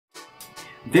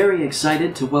Very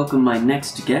excited to welcome my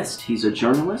next guest. He's a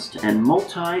journalist and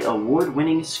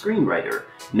multi-award-winning screenwriter,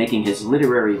 making his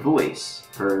literary voice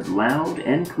heard loud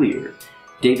and clear.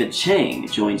 David Chang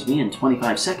joins me in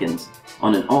 25 seconds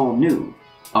on an all-new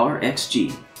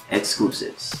RXG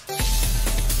Exclusives.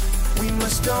 We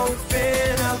must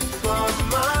open up our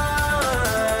minds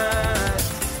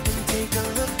and take a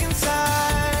look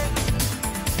inside.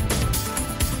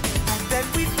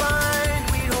 That we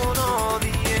find we hold all the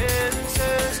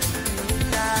answers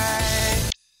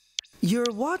tonight.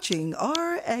 You're watching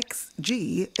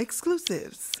RXG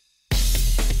Exclusives.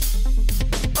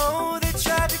 Oh, they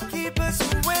tried to keep us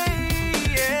away,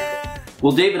 yeah.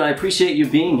 Well, David, I appreciate you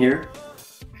being here.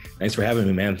 Thanks for having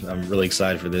me, man. I'm really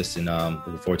excited for this and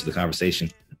looking forward to the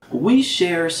conversation. We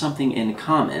share something in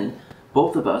common.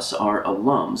 Both of us are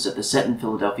alums at the Set in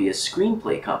Philadelphia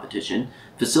Screenplay Competition,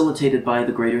 facilitated by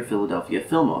the Greater Philadelphia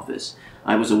Film Office.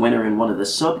 I was a winner in one of the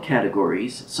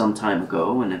subcategories some time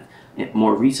ago, and have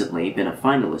more recently been a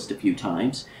finalist a few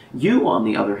times. You, on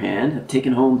the other hand, have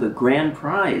taken home the grand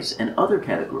prize and other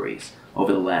categories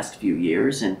over the last few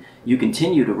years, and you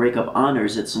continue to rake up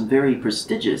honors at some very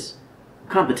prestigious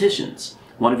competitions.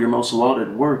 One of your most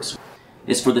lauded works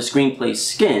is for the screenplay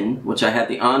Skin, which I had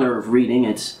the honor of reading.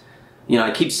 It's,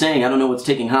 I keep saying I don't know what's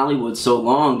taking Hollywood so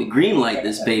long to greenlight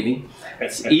this baby.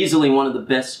 It's easily one of the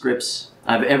best scripts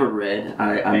I've ever read.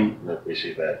 I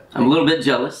appreciate that. I'm a little bit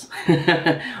jealous.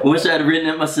 I wish I had written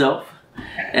it myself.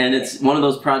 And it's one of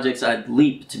those projects I'd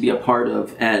leap to be a part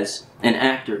of as an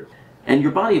actor. And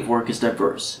your body of work is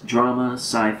diverse. Drama,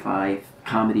 sci-fi,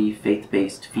 comedy,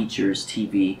 faith-based features,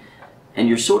 TV. And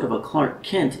you're sort of a Clark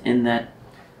Kent in that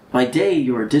by day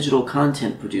you're a digital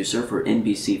content producer for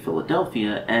NBC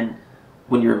Philadelphia, and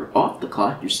when you're off the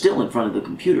clock, you're still in front of the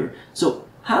computer. So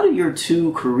how do your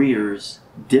two careers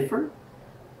differ,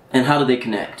 and how do they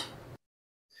connect?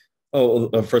 Oh,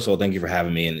 first of all, thank you for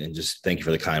having me, and just thank you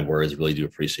for the kind words. Really do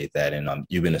appreciate that. And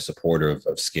you've been a supporter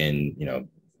of Skin,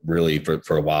 really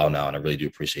for a while now, and I really do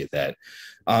appreciate that.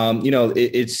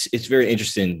 It's very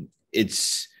interesting.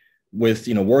 It's with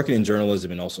working in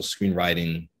journalism and also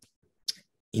screenwriting.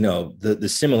 The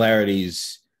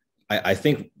similarities. I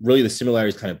think really the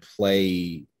similarities kind of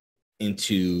play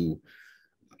into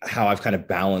how I've kind of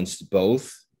balanced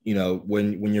both.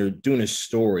 When you're doing a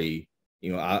story,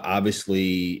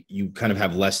 obviously you kind of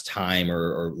have less time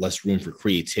or less room for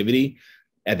creativity.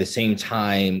 At the same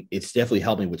time, it's definitely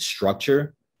helped me with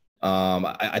structure.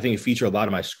 I think a feature a lot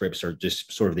of my scripts are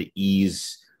just sort of the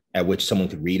ease at which someone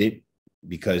could read it,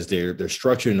 because they're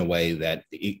structured in a way that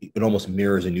it almost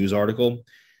mirrors a news article,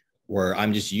 where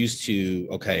I'm just used to,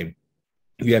 okay,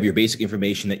 you have your basic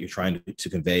information that you're trying to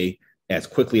convey as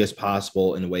quickly as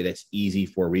possible in a way that's easy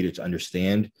for a reader to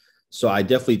understand. So I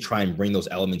definitely try and bring those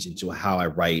elements into how I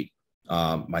write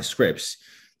my scripts,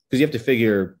 because you have to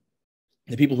figure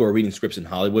the people who are reading scripts in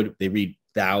Hollywood, they read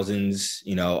thousands,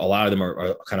 a lot of them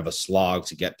are kind of a slog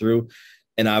to get through.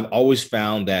 And I've always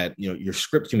found that, your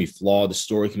script can be flawed, the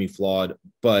story can be flawed,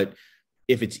 but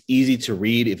if it's easy to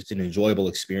read, if it's an enjoyable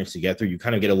experience to get through, you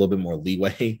kind of get a little bit more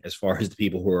leeway as far as the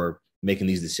people who are making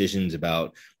these decisions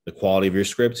about the quality of your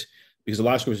script, because a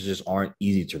lot of scripts just aren't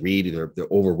easy to read. They're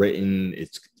overwritten.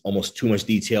 It's almost too much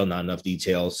detail, not enough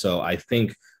detail. So I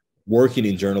think working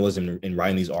in journalism and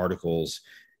writing these articles,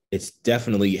 it's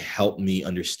definitely helped me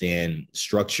understand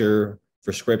structure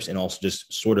for scripts, and also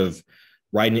just sort of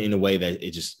writing it in a way that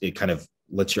it kind of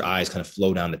lets your eyes kind of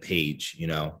flow down the page,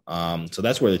 So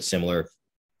that's where it's similar.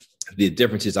 The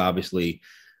difference is obviously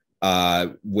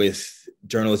with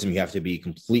journalism, you have to be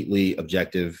completely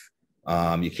objective.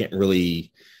 You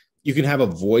can have a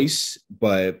voice,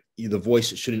 but the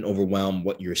voice shouldn't overwhelm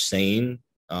what you're saying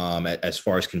as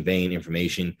far as conveying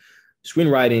information.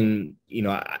 Screenwriting,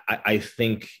 I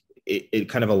think it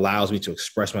kind of allows me to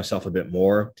express myself a bit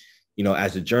more.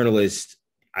 As a journalist,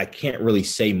 I can't really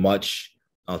say much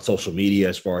on social media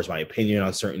as far as my opinion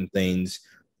on certain things.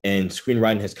 And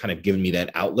screenwriting has kind of given me that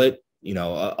outlet.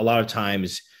 A lot of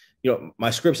times, my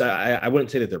scripts, I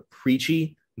wouldn't say that they're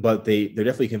preachy, but they're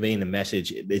definitely conveying a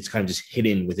message. It's kind of just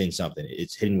hidden within something.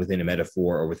 It's hidden within a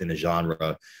metaphor or within a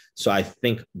genre. So I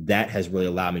think that has really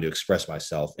allowed me to express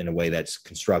myself in a way that's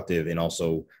constructive and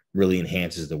also really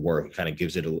enhances the work. It kind of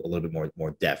gives it a little bit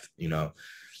more depth,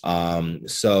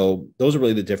 So those are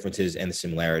really the differences and the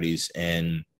similarities.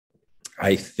 And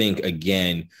I think,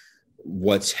 again,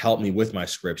 what's helped me with my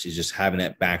scripts is just having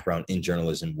that background in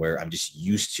journalism, where I'm just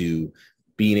used to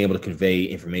being able to convey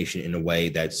information in a way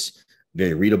that's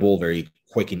very readable, very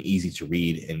quick and easy to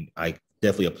read. And I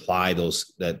definitely apply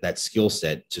that skill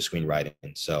set to screenwriting.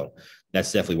 And so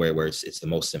that's definitely where it's the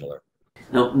most similar.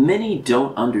 Now, many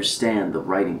don't understand the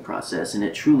writing process, and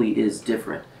it truly is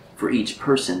different for each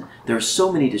person. There are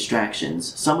so many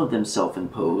distractions, some of them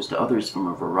self-imposed, others from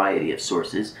a variety of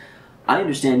sources. I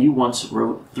understand you once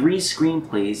wrote 3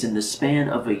 screenplays in the span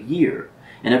of a year,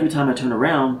 and every time I turn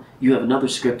around, you have another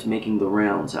script making the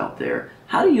rounds out there.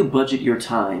 How do you budget your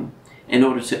time in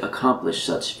order to accomplish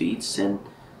such feats, and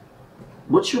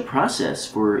what's your process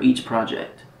for each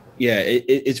project? Yeah,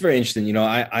 it's very interesting.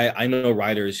 I know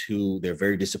writers who they're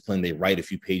very disciplined. They write a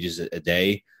few pages a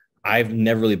day. I've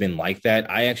never really been like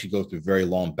that. I actually go through very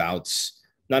long bouts,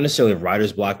 not necessarily a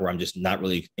writer's block, where I'm just not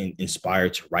really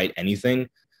inspired to write anything.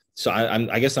 So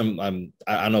I guess I don't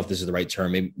know if this is the right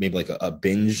term. Maybe like a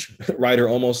binge writer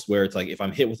almost, where it's like if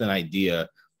I'm hit with an idea,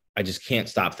 I just can't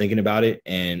stop thinking about it,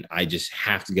 and I just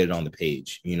have to get it on the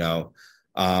page.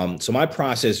 So my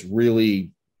process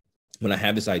really, when I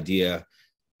have this idea,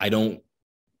 I don't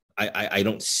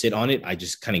sit on it. I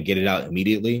just kind of get it out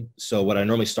immediately. So what I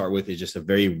normally start with is just a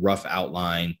very rough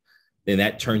outline. Then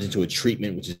that turns into a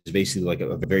treatment, which is basically like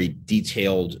a very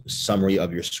detailed summary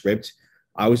of your script.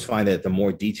 I always find that the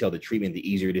more detailed the treatment, the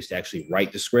easier it is to actually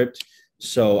write the script.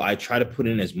 So I try to put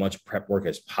in as much prep work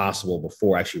as possible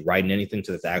before actually writing anything,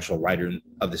 so that the actual writer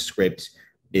of the script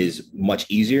is much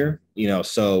easier.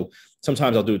 So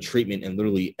sometimes I'll do a treatment and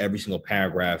literally every single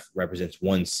paragraph represents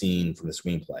one scene from the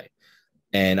screenplay.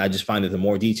 And I just find that the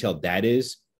more detailed that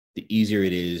is, the easier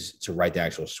it is to write the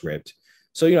actual script.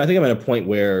 So, I think I'm at a point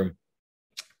where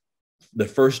the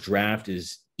first draft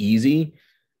is easy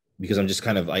because I'm just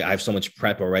kind of like, I have so much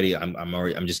prep already.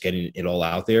 I'm just getting it all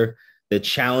out there. The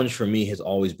challenge for me has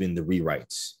always been the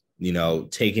rewrites,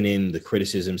 taking in the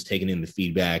criticisms, taking in the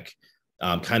feedback,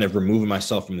 kind of removing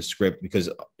myself from the script, because,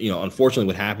 unfortunately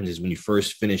what happens is when you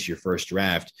first finish your first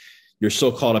draft, you're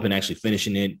so caught up in actually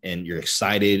finishing it and you're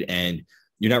excited and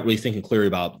you're not really thinking clearly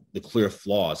about the clear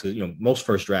flaws. Because, most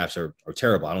first drafts are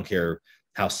terrible. I don't care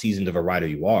how seasoned of a writer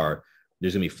you are.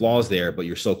 There's going to be flaws there, but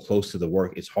you're so close to the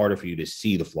work, it's harder for you to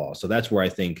see the flaws. So that's where I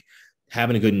think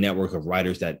having a good network of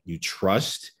writers that you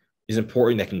trust is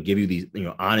important, that can give you these,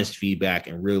 honest feedback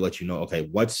and really let you know, okay,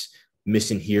 what's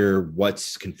missing here,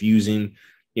 what's confusing,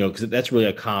 because that's really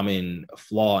a common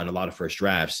flaw in a lot of first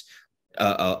drafts,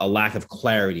 a lack of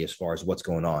clarity as far as what's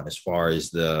going on, as far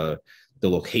as the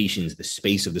locations, the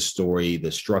space of the story,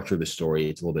 the structure of the story,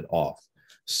 it's a little bit off.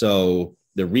 So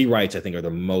the rewrites, I think, are the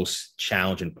most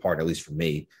challenging part, at least for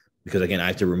me, because again, I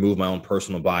have to remove my own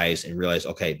personal bias and realize,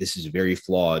 okay, this is very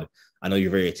flawed. I know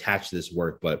you're very attached to this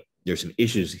work, but there's some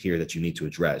issues here that you need to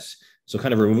address. So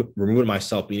kind of removing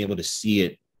myself, being able to see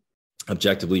it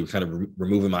objectively, kind of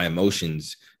removing my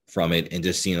emotions from it and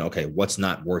just seeing, okay, what's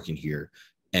not working here,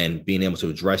 and being able to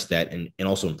address that and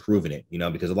also improving it,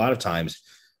 because a lot of times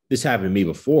this happened to me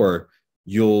before.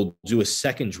 You'll do a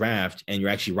second draft and you're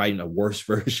actually writing a worse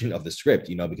version of the script,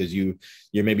 because you're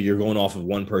going off of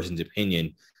one person's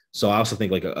opinion. So I also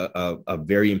think like a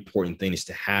very important thing is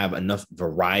to have enough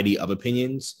variety of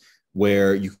opinions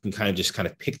where you can kind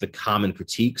of pick the common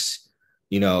critiques,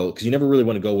 because you never really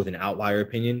want to go with an outlier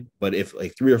opinion. But if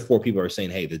like 3 or 4 people are saying,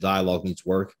 hey, the dialogue needs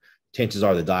work, chances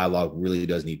are the dialogue really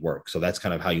does need work. So that's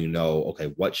kind of how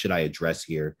okay, what should I address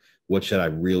here? What should I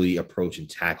really approach and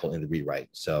tackle in the rewrite?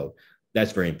 So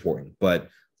that's very important. But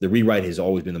the rewrite has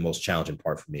always been the most challenging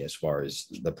part for me as far as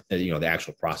the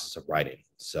actual process of writing.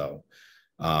 So,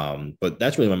 but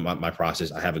that's really my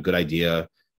process. I have a good idea.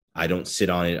 I don't sit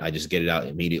on it. I just get it out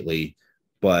immediately.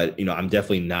 But, I'm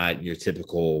definitely not your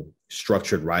typical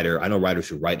structured writer. I know writers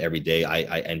who write every day.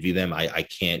 I envy them. I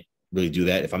can't really do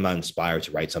that. If I'm not inspired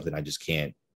to write something, I just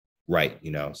can't write,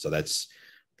 So that's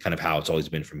kind of how it's always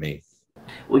been for me.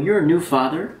 Well, you're a new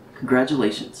father.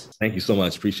 Congratulations. Thank you so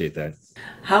much. Appreciate that.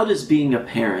 How does being a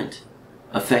parent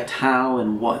affect how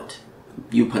and what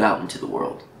you put out into the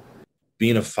world?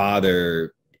 Being a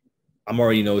father, I'm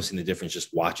already noticing the difference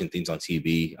just watching things on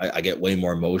TV. I get way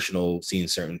more emotional seeing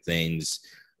certain things.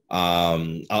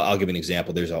 I'll give an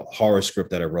example. There's a horror script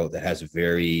that I wrote that has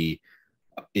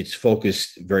it's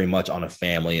focused very much on a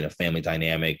family and a family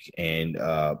dynamic. And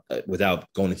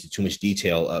without going into too much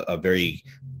detail, a very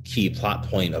key plot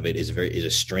point of it is a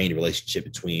strained relationship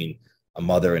between a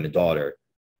mother and a daughter,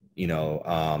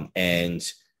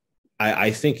 and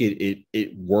I think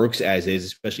it works as is,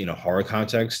 especially in a horror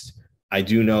context. I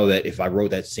do know that if I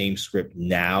wrote that same script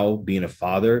now, being a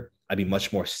father, I'd be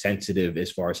much more sensitive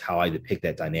as far as how I depict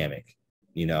that dynamic,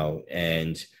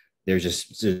 and there's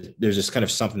just kind of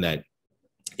something that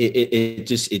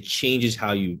it changes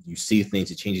how you see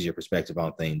things. It changes your perspective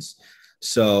on things.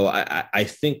 So I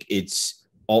think it's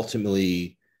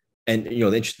ultimately And the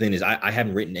interesting thing is I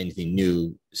haven't written anything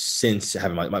new since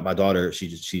having my daughter.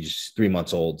 She's 3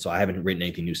 months old, so I haven't written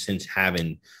anything new since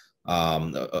having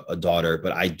a daughter.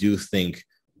 But I do think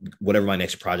whatever my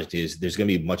next project is, there's going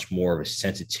to be much more of a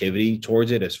sensitivity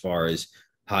towards it as far as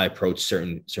how I approach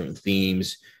certain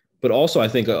themes, but also I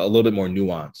think a little bit more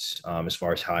nuance as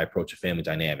far as how I approach a family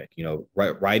dynamic.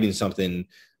 Writing something.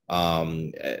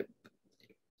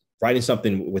 Writing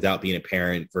something without being a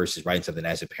parent versus writing something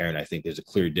as a parent, I think there's a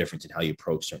clear difference in how you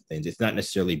approach certain things. It's not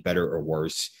necessarily better or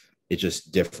worse. It's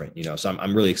just different, So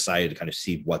I'm really excited to kind of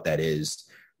see what that is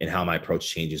and how my approach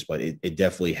changes. But it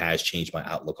definitely has changed my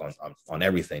outlook on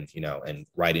everything, and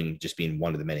writing just being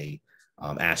one of the many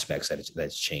aspects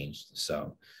that's changed.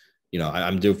 So, I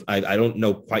don't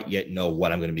know quite yet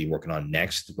what I'm going to be working on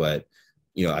next, but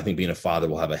I think being a father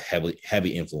will have a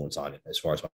heavy influence on it as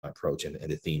far as my approach and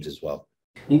the themes as well.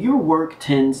 Your work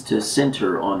tends to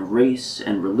center on race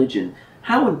and religion.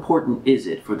 How important is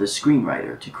it for the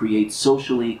screenwriter to create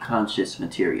socially conscious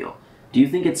material? Do you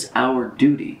think it's our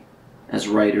duty as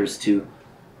writers to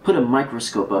put a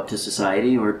microscope up to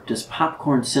society, or does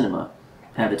popcorn cinema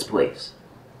have its place?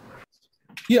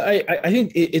 Yeah, I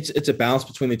think it's a balance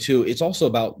between the two. It's also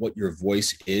about what your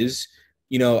voice is.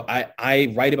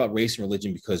 I write about race and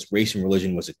religion because race and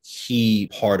religion was a key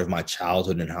part of my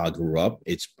childhood and how I grew up.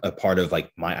 It's a part of like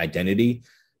my identity,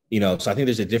 so I think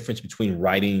there's a difference between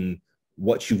writing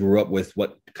what you grew up with,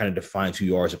 what kind of defines who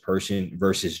you are as a person,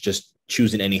 versus just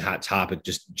choosing any hot topic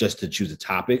just to choose a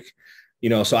topic,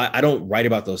 so I don't write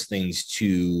about those things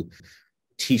to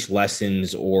teach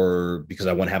lessons or because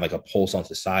I want to have like a pulse on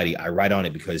society. I write on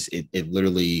it because it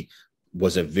literally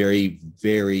was a very,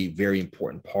 very, very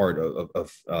important part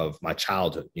of my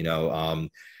childhood,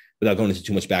 without going into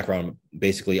too much background.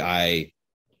 Basically, I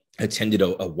attended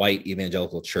a white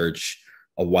evangelical church,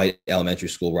 a white elementary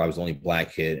school where I was the only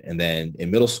Black kid. And then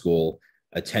in middle school,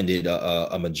 attended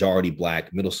a majority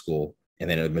Black middle school and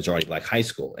then a majority Black high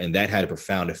school. And that had a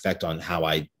profound effect on how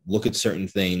I look at certain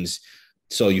things.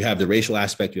 So you have the racial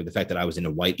aspect, you have the fact that I was in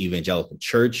a white evangelical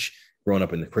church, growing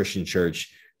up in the Christian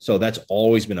church. So that's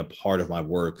always been a part of my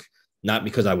work, not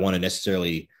because I want to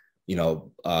necessarily,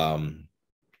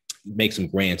 make some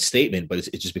grand statement, but it's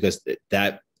just because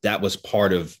that was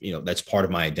part of, that's part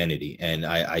of my identity. And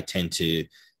I tend to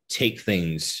take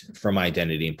things from my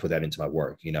identity and put that into my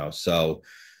work, So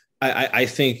I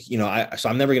think, so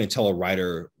I'm never going to tell a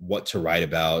writer what to write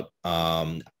about.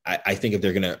 I think if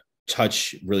they're going to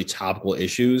touch really topical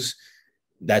issues,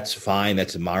 that's fine.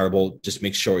 That's admirable. Just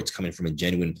make sure it's coming from a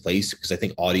genuine place, because I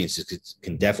think audiences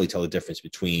can definitely tell the difference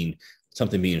between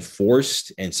something being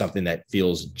forced and something that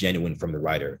feels genuine from the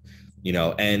writer,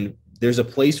 and there's a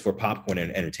place for popcorn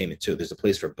and entertainment too. There's a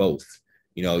place for both.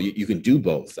 You can do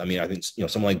both. I mean, I think,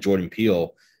 someone like Jordan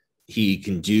Peele, he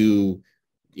can do,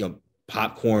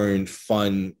 popcorn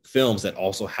fun films that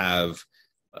also have,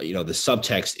 the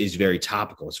subtext is very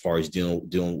topical as far as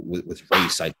dealing with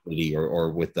race identity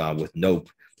or with Nope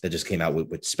that just came out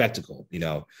with Spectacle,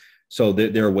 so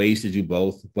there are ways to do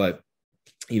both. But,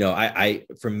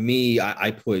 for me,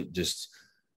 I put just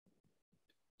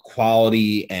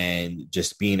quality and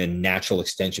just being a natural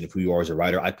extension of who you are as a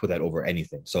writer. I put that over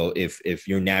anything. So if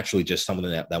you're naturally just someone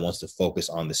that wants to focus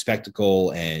on the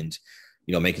spectacle and,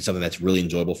 making something that's really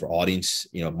enjoyable for audience,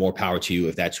 more power to you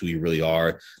if that's who you really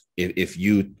are. If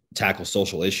you tackle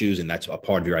social issues and that's a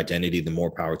part of your identity, then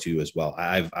more power to you as well.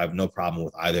 I have no problem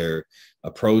with either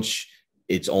approach.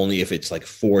 It's only if it's like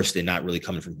forced and not really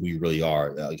coming from who you really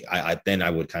are. Then I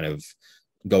would kind of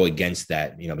go against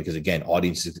that, because again,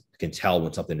 audiences can tell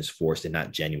when something is forced and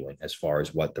not genuine as far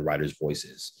as what the writer's voice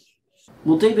is.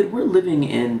 Well, David, we're living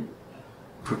in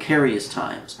precarious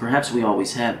times. Perhaps we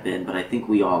always have been, but I think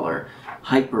we all are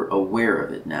hyper aware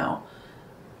of it now.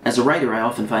 As a writer, I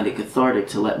often find it cathartic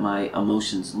to let my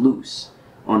emotions loose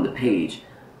on the page.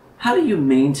 How do you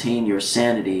maintain your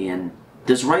sanity, and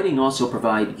does writing also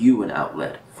provide you an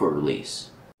outlet for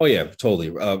release? Oh yeah,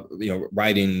 totally.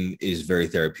 Writing is very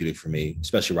therapeutic for me,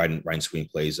 especially writing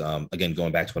screenplays. Again,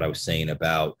 going back to what I was saying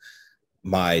about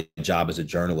my job as a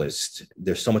journalist,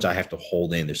 there's so much I have to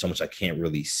hold in. There's so much I can't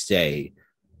really say.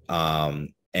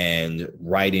 And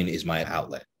writing is my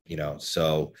outlet,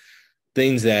 so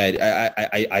things that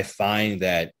I find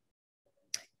that,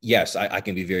 yes, I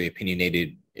can be very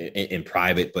opinionated in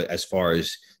private, but as far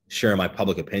as sharing my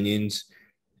public opinions,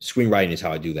 screenwriting is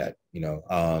how I do that.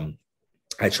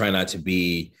 I try not to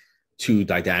be too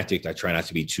didactic. I try not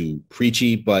to be too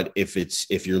preachy, but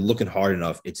if you're looking hard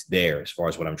enough, it's there as far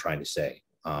as what I'm trying to say.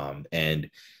 And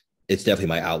it's definitely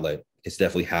my outlet. It's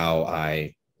definitely how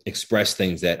I express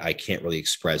things that I can't really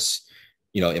express,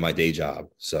 in my day job.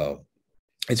 So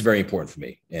it's very important for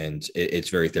me, and it's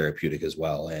very therapeutic as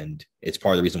well. And it's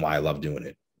part of the reason why I love doing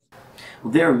it.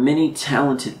 Well, there are many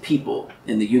talented people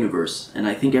in the universe, and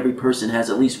I think every person has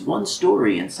at least one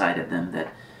story inside of them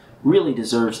that really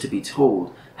deserves to be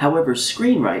told. However,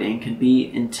 screenwriting can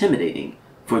be intimidating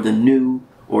for the new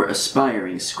or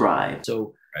aspiring scribe.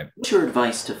 So, Right. what's your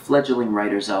advice to fledgling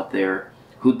writers out there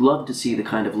who'd love to see the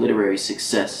kind of literary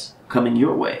success coming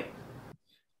your way?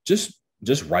 Just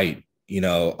write.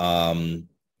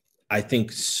 I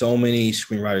think so many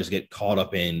screenwriters get caught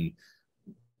up in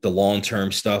the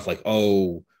long-term stuff, like,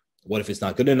 oh, what if it's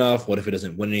not good enough? What if it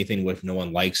doesn't win anything? What if no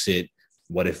one likes it?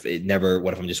 What if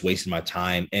I'm just wasting my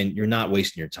time? And you're not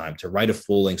wasting your time. To write a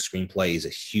full-length screenplay is a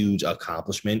huge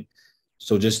accomplishment.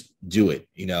 So just do it,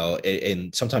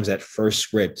 and sometimes that first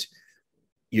script,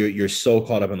 you're so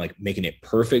caught up in like making it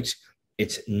perfect.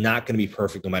 It's not going to be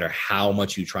perfect no matter how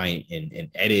much you try and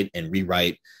edit and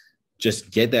rewrite. Just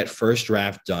get that first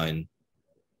draft done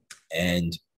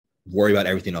and worry about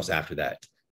everything else after that.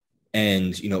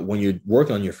 And, when you're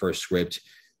working on your first script,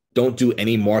 don't do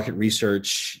any market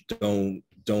research. Don't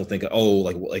think, oh,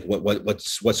 like what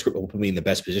script will put me in the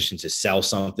best position to sell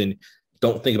something.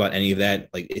 Don't think about any of that.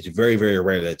 Like, it's very, very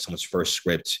rare that someone's first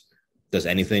script does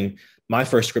anything. My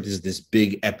first script is this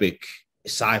big, epic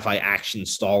sci-fi action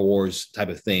Star Wars type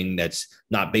of thing that's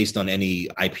not based on any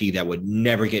IP that would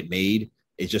never get made.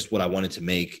 It's just what I wanted to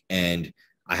make, and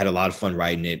I had a lot of fun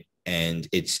writing it, and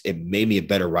it made me a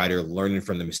better writer, learning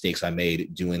from the mistakes I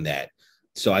made doing that.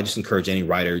 So I just encourage any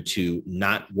writer to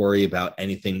not worry about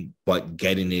anything but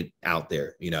getting it out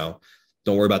there. Don't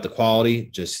worry about the quality,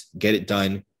 just get it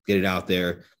done, get it out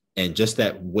there, and just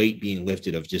that weight being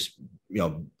lifted of just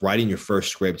writing your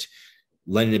first script,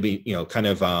 letting it be kind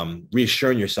of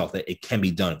reassuring yourself that it can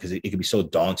be done, because it can be so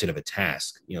daunting of a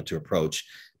task to approach,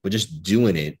 but just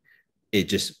doing it,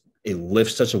 it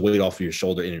lifts such a weight off of your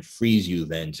shoulder, and it frees you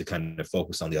then to kind of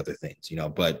focus on the other things.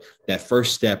 But that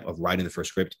first step of writing the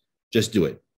first script, just do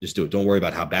it. Don't worry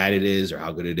about how bad it is or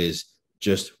how good it is.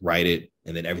 Just write it,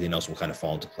 and then everything else will kind of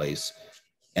fall into place.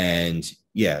 And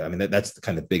yeah, I mean, that's the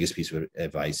kind of biggest piece of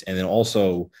advice. And then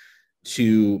also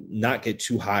to not get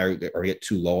too high or get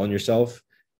too low on yourself.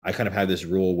 I kind of have this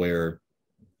rule where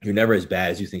you're never as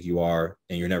bad as you think you are,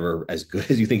 and you're never as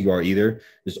good as you think you are either.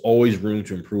 There's always room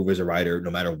to improve as a writer, no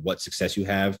matter what success you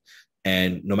have,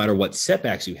 and no matter what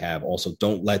setbacks you have. Also,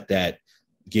 don't let that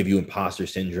give you imposter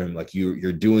syndrome. Like,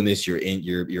 you're doing this, you're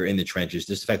in the trenches.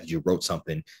 Just the fact that you wrote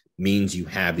something means you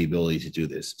have the ability to do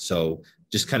this. So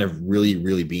just kind of really,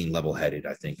 really being level-headed,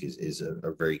 I think, is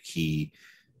a very key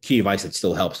advice that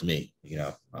still helps me,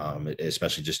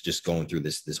 especially just going through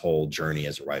this whole journey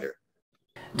as a writer.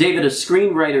 David, a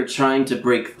screenwriter trying to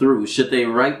break through, should they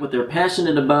write what they're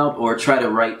passionate about or try to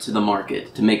write to the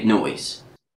market to make noise?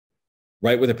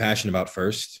 Write what they're passionate about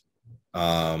first.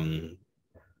 I'm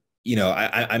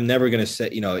never going to say,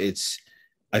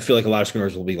 I feel like a lot of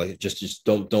screenwriters will be like, just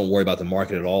don't worry about the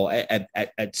market at all.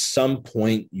 At some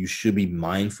point, you should be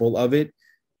mindful of it,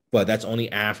 but that's only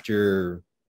after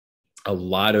a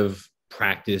lot of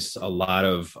practice, a lot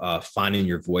of finding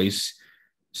your voice.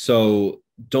 So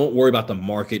don't worry about the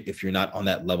market if you're not on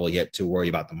that level yet to worry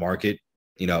about the market.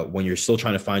 When you're still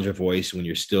trying to find your voice, when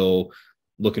you're still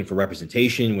looking for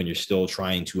representation, when you're still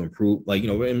trying to improve,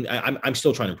 I'm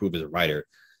still trying to improve as a writer,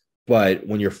 but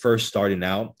when you're first starting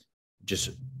out,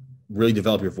 just really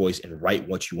develop your voice and write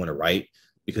what you want to write.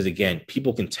 Because again,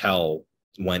 people can tell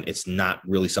when it's not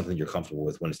really something you're comfortable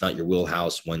with, when it's not your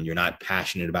wheelhouse, when you're not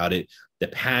passionate about it. The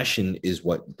passion is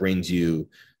what brings you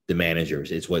the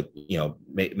managers. It's what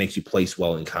makes you place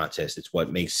well in contests. It's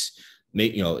what makes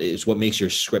your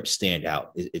script stand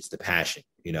out. It's the passion,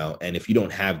 and if you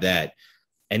don't have that,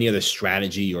 any other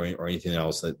strategy or anything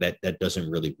else that doesn't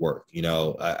really work.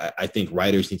 I think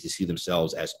writers need to see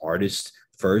themselves as artists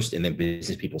first, and then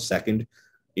business people second.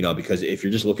 Because if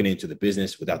you're just looking into the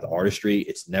business without the artistry,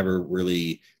 it's never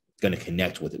really going to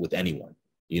connect with anyone.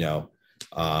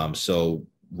 So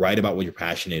write about what you're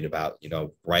passionate about.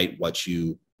 Write what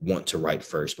you want to write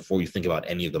first before you think about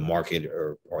any of the market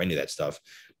or any of that stuff,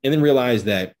 and then realize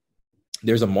that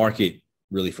there's a market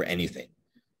really for anything.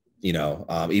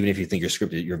 Even if you think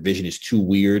your vision is too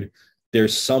weird,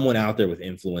 there's someone out there with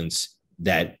influence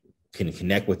that can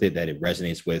connect with it, that it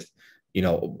resonates with.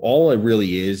 All it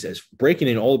really is, as breaking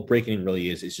in really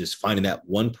is just finding that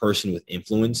one person with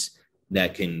influence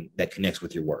that connects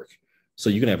with your work. So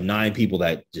you can have 9 people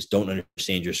that just don't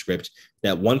understand your script.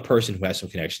 That one person who has some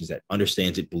connections, that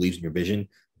understands it, believes in your vision.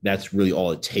 That's really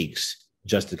all it takes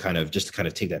just to kind of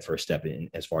take that first step in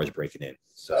as far as breaking in.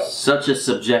 So such a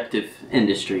subjective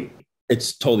industry.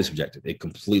 It's totally subjective. It's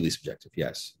completely subjective.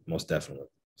 Yes, most definitely.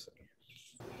 So.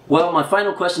 Well, my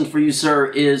final question for you, sir,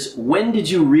 is when did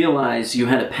you realize you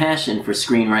had a passion for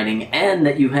screenwriting and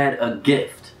that you had a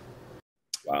gift?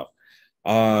 Wow.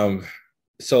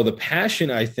 So the passion,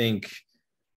 I think,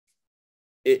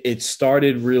 it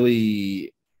started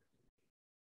really,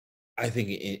 I think,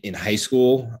 in high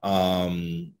school.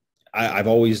 I've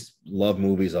always loved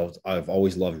movies. I've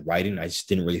always loved writing. I just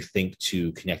didn't really think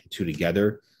to connect the two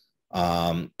together.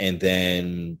 And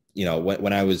then,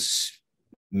 when I was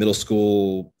middle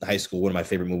school, high school, one of my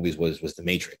favorite movies was The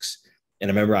Matrix. And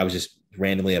I remember I was just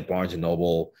randomly at Barnes and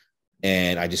Noble,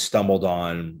 and I just stumbled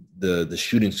on the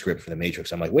shooting script for The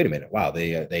Matrix. I'm like, wait a minute, wow,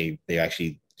 they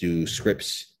actually do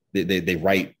scripts. They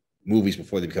write movies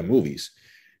before they become movies.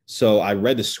 So I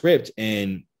read the script,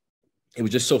 and it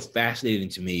was just so fascinating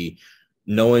to me,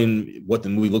 knowing what the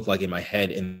movie looked like in my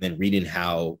head, and then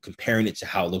comparing it to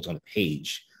how it looked on the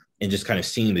page, and just kind of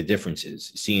seeing the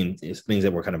differences, seeing things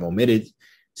that were kind of omitted,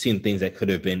 seeing things that could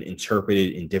have been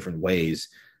interpreted in different ways.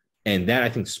 And that, I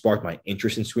think, sparked my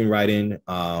interest in screenwriting.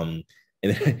 And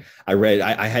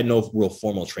I had no real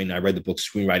formal training. I read the book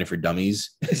Screenwriting for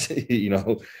Dummies,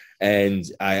 and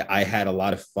I had a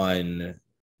lot of fun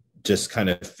just kind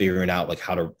of figuring out like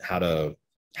how to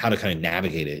kind of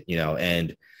navigate it,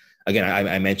 And again,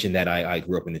 I mentioned that I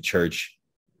grew up in the church.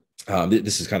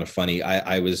 This is kind of funny.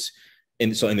 I was in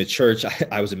the church.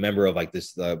 I was a member of like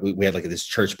this. We had like this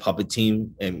church puppet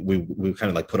team, and we kind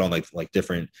of like put on like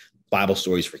different Bible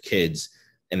stories for kids.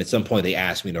 And at some point, they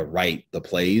asked me to write the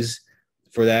plays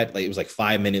for that. Like it was like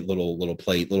 5-minute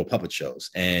little puppet shows.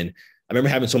 And I remember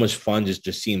having so much fun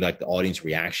just seeing like the audience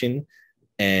reaction.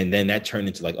 And then that turned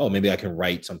into like, oh, maybe I can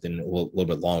write something a little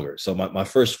bit longer. So my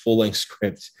first full-length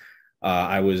script,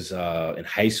 I was in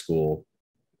high school,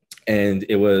 and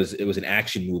it was an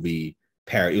action movie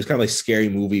parody. It was kind of like a scary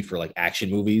movie for like action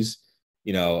movies,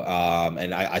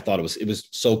 and I thought it was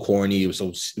so corny. It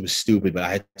was stupid, but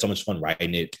I had so much fun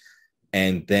writing it.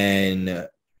 And then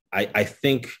I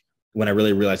think when I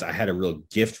really realized I had a real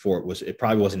gift for it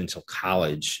probably wasn't until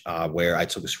college, where I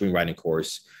took a screenwriting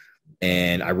course.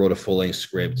 And I wrote a full-length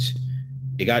script.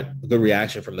 It got a good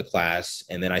reaction from the class.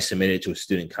 And then I submitted it to a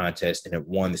student contest, and it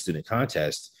won the student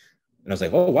contest. And I was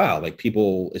like, oh, wow, like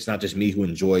people, it's not just me who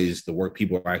enjoys the work.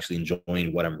 People are actually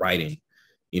enjoying what I'm writing,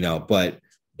 but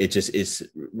it's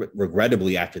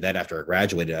regrettably after I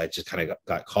graduated, I just kind of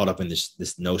got caught up in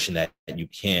this notion that you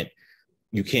can't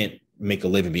make a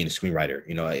living being a screenwriter.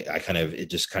 It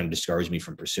just kind of discouraged me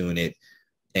from pursuing it.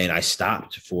 And I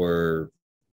stopped for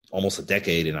almost a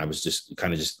decade, and I was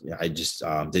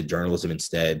did journalism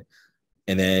instead.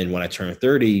 And then when I turned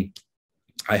 30,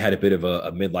 I had a bit of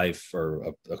a midlife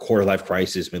or a quarter life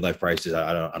crisis, midlife crisis.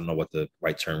 I don't know what the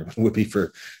right term would be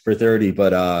for 30,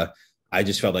 but I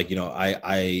just felt like,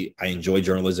 I enjoy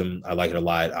journalism. I like it a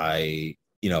lot.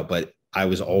 But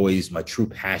my true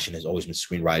passion has always been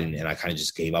screenwriting, and I kind of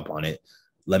just gave up on it.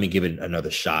 Let me give it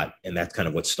another shot. And that's kind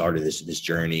of what started this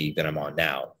journey that I'm on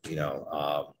now,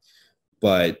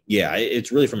 But yeah,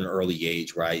 it's really from an early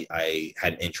age where I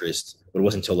had interest, but it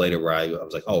wasn't until later where I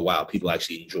was like, oh, wow, people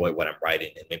actually enjoy what I'm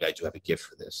writing, and maybe I do have a gift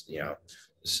for this,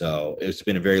 So it's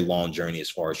been a very long journey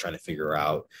as far as trying to figure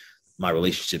out my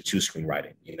relationship to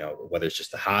screenwriting, whether it's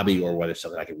just a hobby or whether it's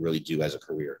something I could really do as a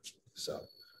career. So.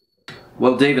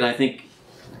 Well, David, I think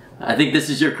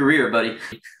this is your career, buddy.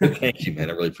 Thank you,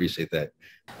 man. I really appreciate that.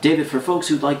 David, for folks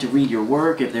who'd like to read your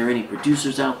work, if there are any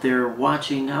producers out there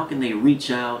watching, how can they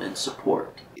reach out and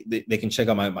support? They can check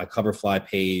out my Coverfly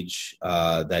page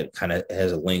that kind of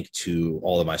has a link to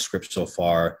all of my scripts so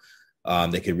far.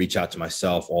 They can reach out to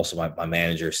myself, also my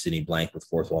manager, Sydney Blank with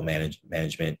Fourth Wall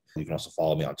Management. You can also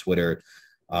follow me on Twitter.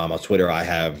 On Twitter,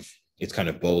 it's kind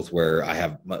of both, where I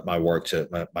have my work,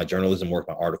 my journalism work,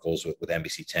 my articles with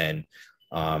NBC 10,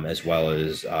 as well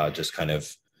as just kind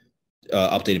of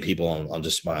updating people on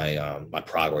just my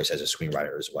progress as a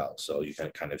screenwriter as well. So you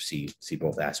can kind of see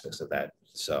both aspects of that.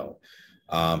 So,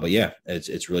 but yeah,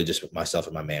 it's really just myself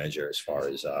and my manager as far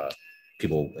as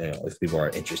people, if people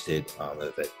are interested,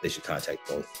 that they should contact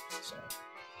both. So.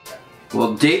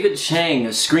 Well, David Chang, a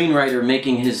screenwriter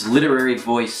making his literary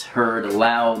voice heard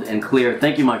loud and clear.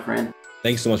 Thank you, my friend.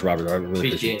 Thanks so much, Robert. I really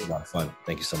appreciate it. It was a lot of fun.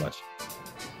 Thank you so much.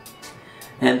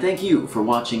 And thank you for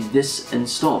watching this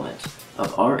installment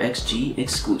of RXG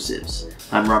Exclusives.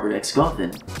 I'm Robert X.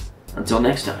 Goffin. Until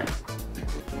next time.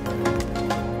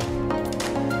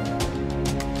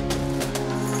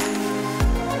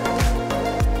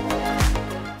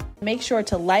 Make sure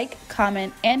to like,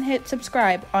 comment, and hit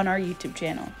subscribe on our YouTube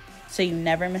channel so you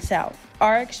never miss out.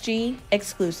 RXG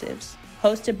Exclusives,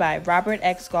 hosted by Robert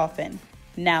X. Goffin,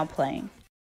 now playing.